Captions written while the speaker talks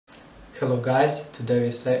Hello guys, today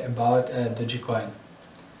we say about Dogecoin.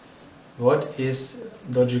 What is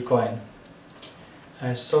Dogecoin?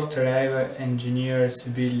 Software engineers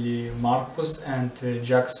Billy Marcus and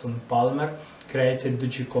Jackson Palmer created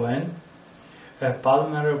Dogecoin.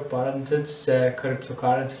 Palmer patented the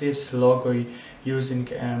cryptocurrency's logo using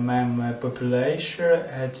a meme population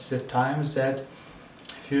at the time that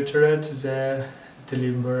featured the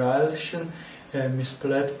deliberation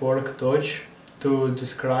misspelled word doge to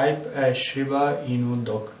describe a Shiba Inu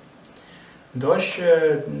dog. Doge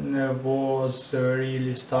was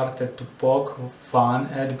really started to poke fun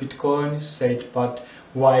at Bitcoin, said but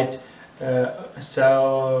white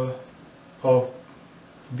sell of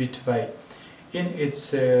Bitway. In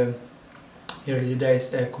its early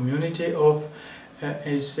days, a community of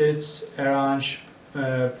assets arranged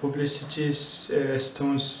publicity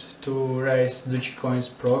stunts to raise Dogecoin's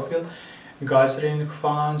profile, gathering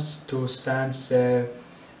funds to send the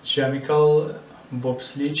chemical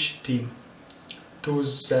bobsleigh team to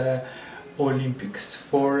the Olympics,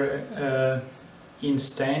 for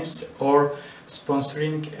instance, or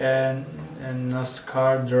sponsoring a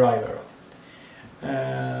NASCAR driver.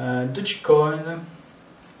 Dogecoin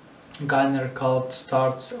Gunner cult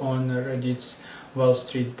starts on Reddit's Wall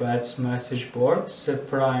Street Bets message board. The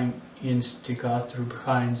prime instigator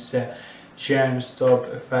behind the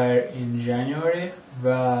GameStop affair in January,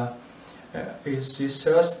 the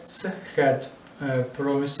enthusiasts had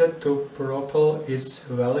promised to propel its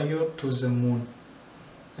value to the moon.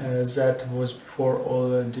 That was before all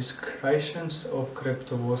the descriptions of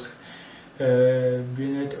crypto was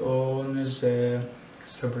banned on the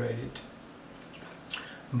subreddit.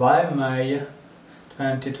 By May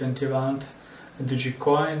 2021,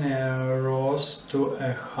 Dogecoin rose to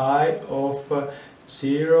a high of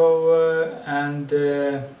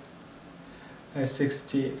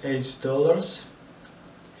 $0.68,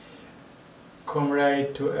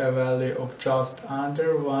 compared to a value of just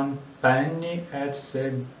under 1 penny at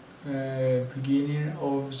the beginning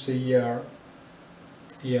of the year.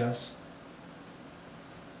 Yes.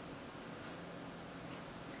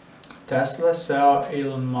 Tesla CEO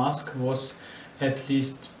Elon Musk was at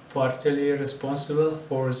least partly responsible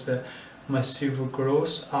for the massive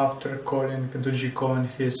growth after calling Dogecoin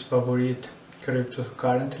his favorite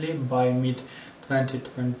cryptocurrency. By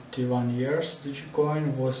mid-2021 years,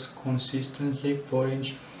 Dogecoin was consistently falling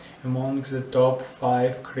among the top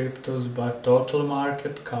 5 cryptos by total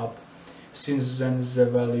market cap. Since then, the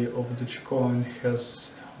value of Dogecoin has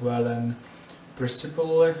fallen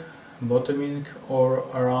precipitously, bottoming or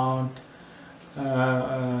around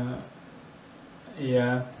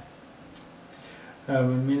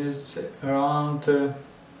around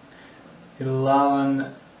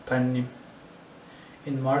 11 penny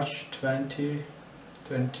in March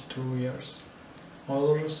 2022 years.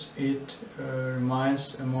 Although it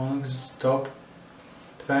remains among the top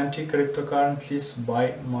 20 cryptocurrencies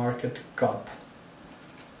by market cap.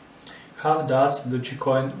 How does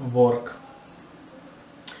Dogecoin work?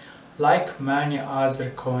 Like many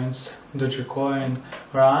other coins, Dogecoin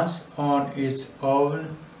runs on its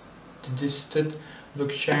own distributed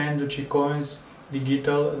blockchain. Dogecoin's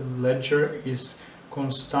digital ledger is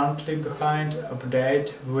constantly behind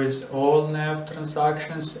update with all NAV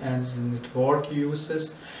transactions, and the network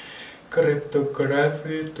uses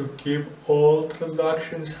cryptography to keep all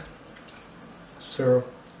transactions secure.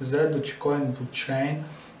 The Dogecoin blockchain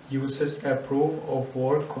uses a proof of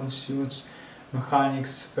work consensus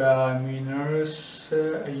mechanics where miners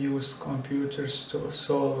use computers to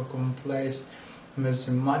solve complex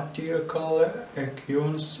mathematical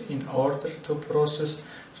equations in order to process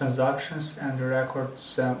transactions and record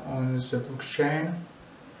them on the blockchain.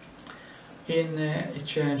 In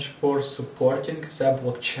exchange for supporting the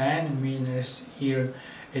blockchain, miners earn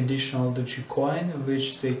additional Dogecoin,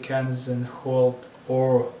 which they can then hold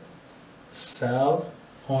or sell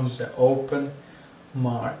on the open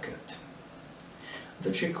market.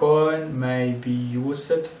 Dogecoin may be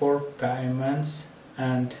used for payments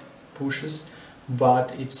and pushes,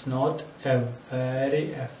 but it's not a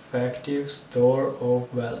very effective store of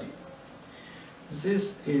value.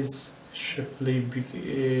 This is chiefly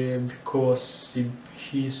because there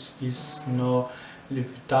is no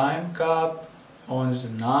lifetime cap on the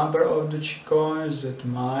number of Dogecoins that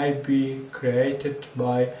might be created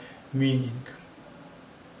by mining.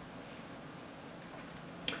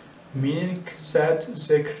 Meaning that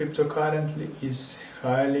the cryptocurrency is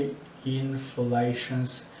highly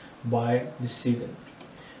inflated by design.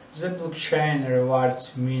 The blockchain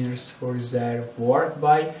rewards miners for their work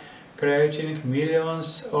by creating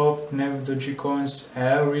millions of new Dogecoins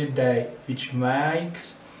every day, which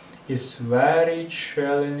makes is very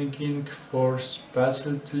challenging for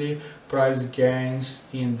specifically price gains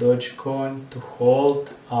in Dogecoin to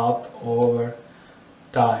hold up over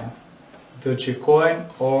time. Dogecoin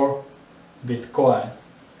or Bitcoin.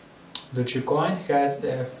 Dogecoin has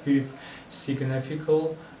a few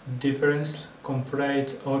significant differences compared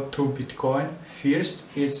to Bitcoin. First,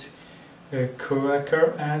 it's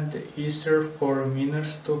quicker and easier for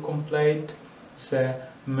miners to complete the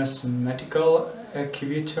mathematical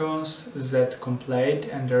equations that complete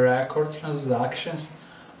and record transactions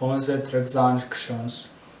on the transactions,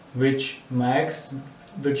 which makes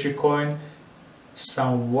Dogecoin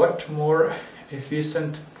somewhat more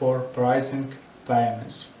efficient for pricing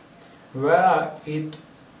payments. Where it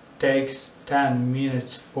takes 10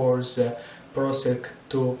 minutes for the process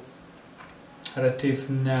to retrieve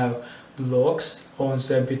new blocks on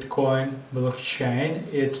the Bitcoin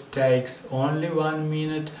blockchain, it takes only 1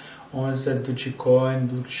 minute on the Dogecoin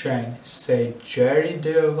blockchain, said Jerry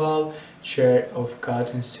DeVal, chair of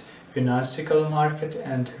Cotton's Financial Market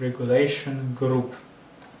and Regulation Group.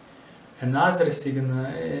 Another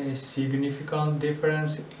significant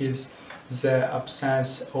difference is the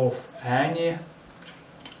absence of any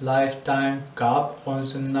lifetime cap on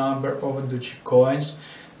the number of Dogecoins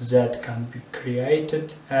that can be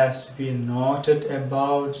created. As we noted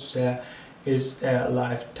above, there is a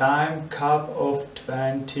lifetime cap of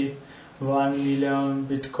 21 million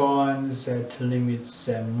Bitcoin that limits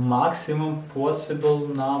the maximum possible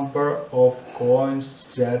number of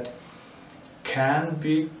coins that can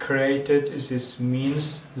be created. This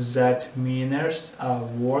means that miners are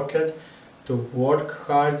worked to work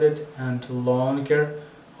harder and longer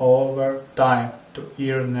over time to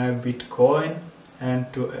earn a Bitcoin,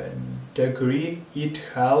 and to a degree it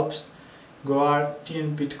helps guarantee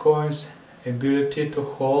Bitcoin's ability to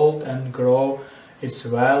hold and grow its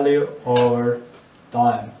value over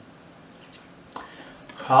time.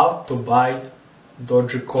 How to buy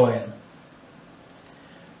Dogecoin?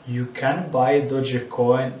 You can buy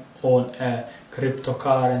Dogecoin on a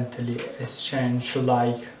cryptocurrency exchange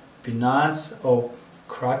like Binance or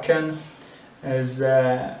Kraken.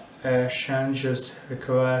 The exchanges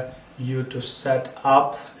require you to set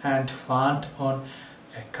up and fund an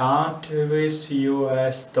account with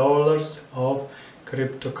US dollars of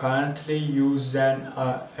cryptocurrency. You then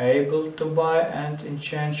are able to buy and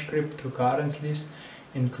exchange cryptocurrencies,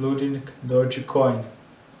 including Dogecoin.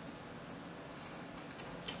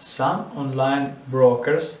 Some online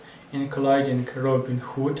brokers, including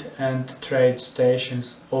Robinhood and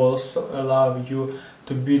TradeStations, also allow you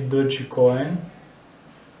to buy Dogecoin.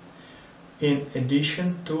 In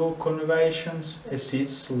addition to conventional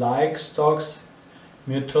assets like stocks,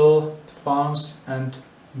 mutual funds and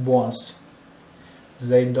bonds,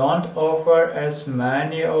 they don't offer as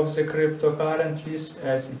many of the cryptocurrencies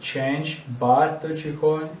as exchange, but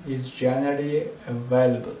Dogecoin is generally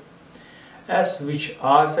available. As with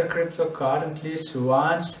other cryptocurrencies,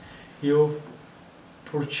 once you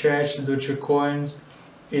purchase Dogecoin,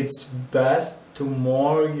 it's best to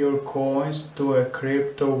move your coins to a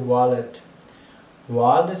crypto wallet.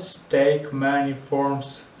 Wallets take many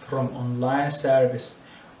forms, from online service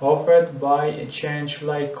offered by exchange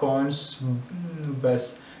like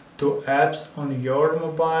Coinbase to apps on your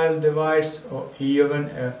mobile device, or even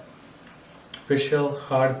a official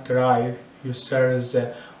hard drive. You serve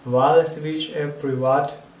the wallet with a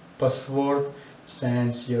private password,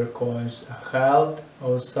 since your coins are held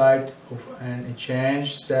outside of an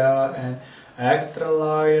exchange. There are an extra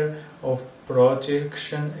layer of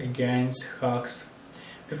protection against hacks.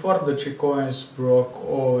 Before Dogecoins broke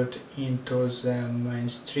out into the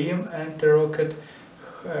mainstream and rocket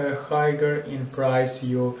higher in price,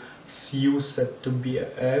 you used to be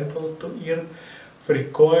able to earn free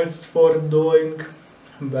coins for doing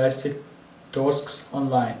basic tasks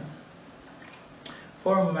online.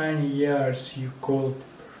 For many years you could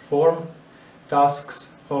perform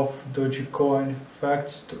tasks of Dogecoin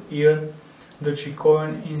facts to earn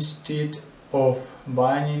Dogecoin instead of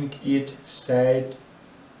buying it, said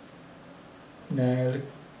Neil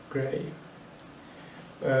Gray.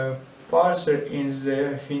 Further in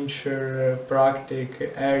the future practice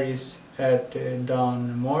areas at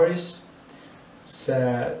Don Morris,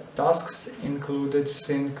 the tasks included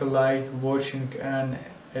things like watching an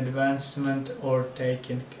advancement or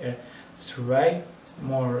taking a survey.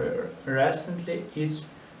 More recently, it's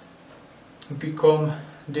become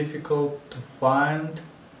difficult to find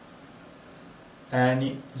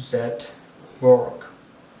any that work.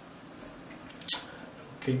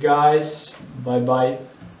 Okay guys, bye bye.